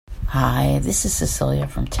Hi, this is Cecilia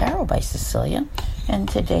from Tarot by Cecilia, and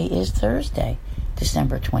today is Thursday,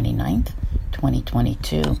 December 29th,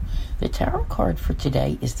 2022. The tarot card for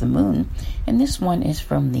today is the Moon, and this one is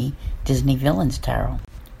from the Disney Villains Tarot.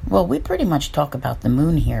 Well, we pretty much talk about the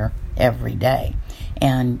Moon here every day,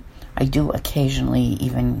 and I do occasionally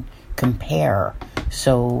even compare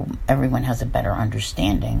so everyone has a better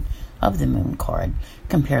understanding of the Moon card.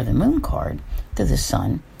 Compare the Moon card to the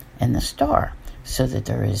Sun and the Star, so that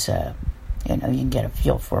there is you can get a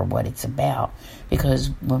feel for what it's about. Because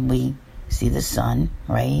when we see the sun,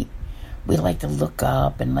 right, we like to look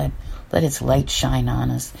up and let its light shine on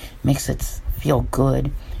us. It makes it feel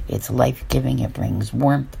good. It's life-giving. It brings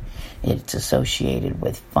warmth. It's associated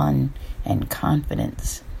with fun and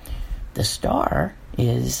confidence. The star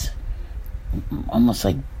is almost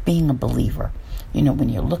like being a believer. You know, when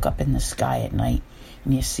you look up in the sky at night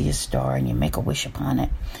and you see a star and you make a wish upon it,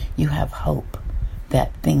 you have hope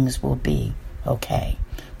that things will be okay,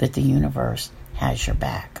 that the universe has your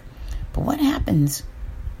back. But what happens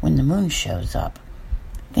when the moon shows up?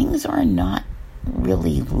 Things are not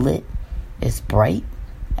really lit as bright,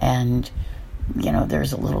 and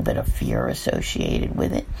there's a little bit of fear associated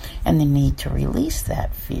with it and the need to release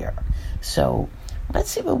that fear. So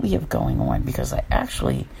let's see what we have going on, because I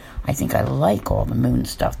think I like all the moon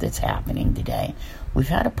stuff that's happening today. We've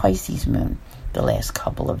had a Pisces moon the last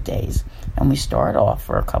couple of days, and we start off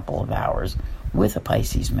for a couple of hours with a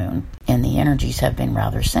Pisces moon, and the energies have been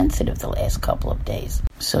rather sensitive the last couple of days.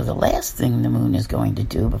 So the last thing the moon is going to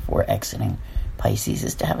do before exiting Pisces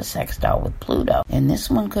is to have a sextile with Pluto, and this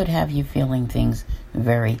one could have you feeling things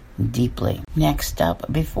very deeply. Next up,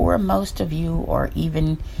 before most of you are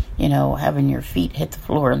even having your feet hit the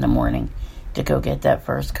floor in the morning to go get that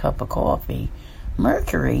first cup of coffee,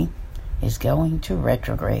 Mercury is going to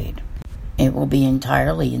retrograde. It will be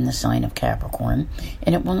entirely in the sign of Capricorn,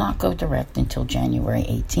 and it will not go direct until January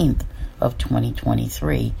 18th of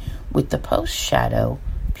 2023, with the post-shadow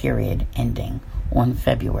period ending on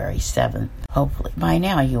February 7th. Hopefully by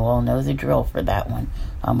now you all know the drill for that one.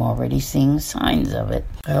 I'm already seeing signs of it.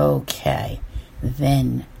 Okay,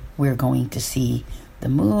 then we're going to see the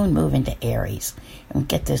moon move into Aries and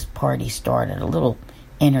get this party started, a little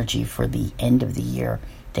energy for the end of the year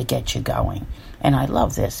to get you going. And I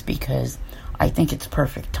love this because I think it's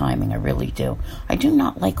perfect timing. I really do. I do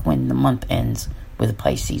not like when the month ends with a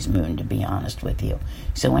Pisces moon, to be honest with you.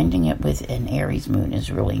 So ending it with an Aries moon is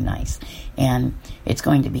really nice. And it's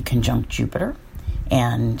going to be conjunct Jupiter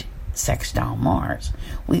and sextile Mars.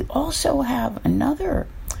 We also have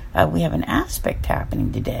we have an aspect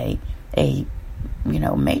happening today, a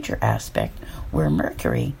major aspect, where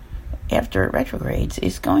Mercury, after it retrogrades,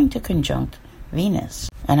 is going to conjunct Venus.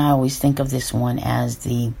 And I always think of this one as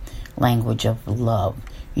the language of love,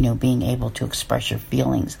 being able to express your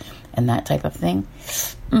feelings and that type of thing.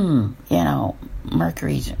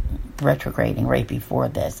 Mercury's retrograding right before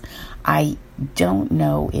this. I don't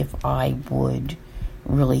know if I would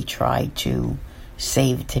really try to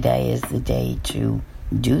save today as the day to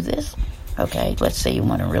do this. Okay, let's say you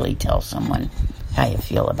want to really tell someone how you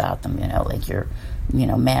feel about them, like you're,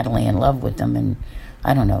 madly in love with them, and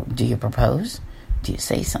I don't know, do you propose? Do you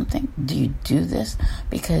say something? Do you do this?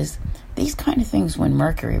 Because these kind of things, when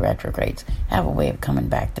Mercury retrogrades, have a way of coming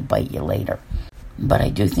back to bite you later. But I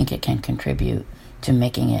do think it can contribute to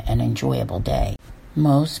making it an enjoyable day.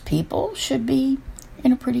 Most people should be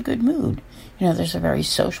in a pretty good mood. There's a very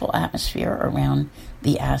social atmosphere around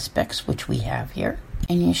the aspects which we have here.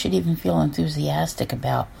 And you should even feel enthusiastic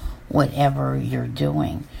about whatever you're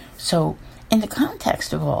doing. So in the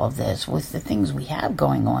context of all of this, with the things we have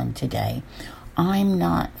going on today, I'm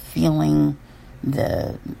not feeling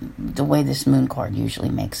the way this moon card usually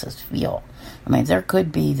makes us feel. I mean, there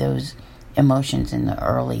could be those emotions in the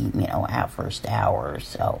early, first hour or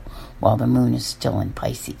so, while the moon is still in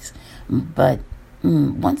Pisces. But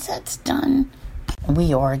once that's done,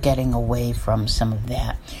 we are getting away from some of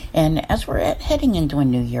that. And as we're heading into a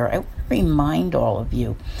new year, I want to remind all of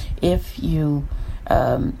you, if you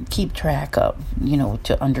keep track of,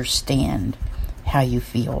 to understand how you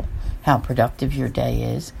feel, how productive your day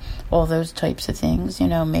is, all those types of things,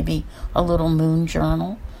 maybe a little moon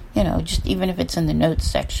journal, just even if it's in the notes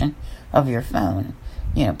section of your phone,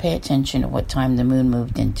 pay attention to what time the moon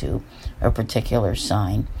moved into a particular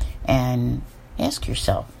sign and ask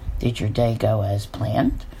yourself, did your day go as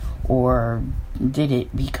planned, or did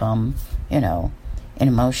it become, an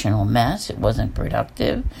emotional mess? It wasn't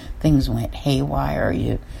productive. Things went haywire.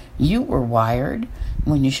 You were wired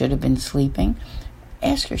when you should have been sleeping.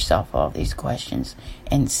 Ask yourself all these questions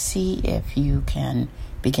and see if you can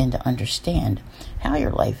begin to understand how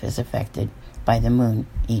your life is affected by the moon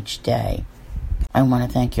each day. I want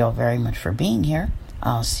to thank you all very much for being here.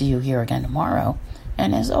 I'll see you here again tomorrow.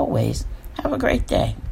 And as always, have a great day.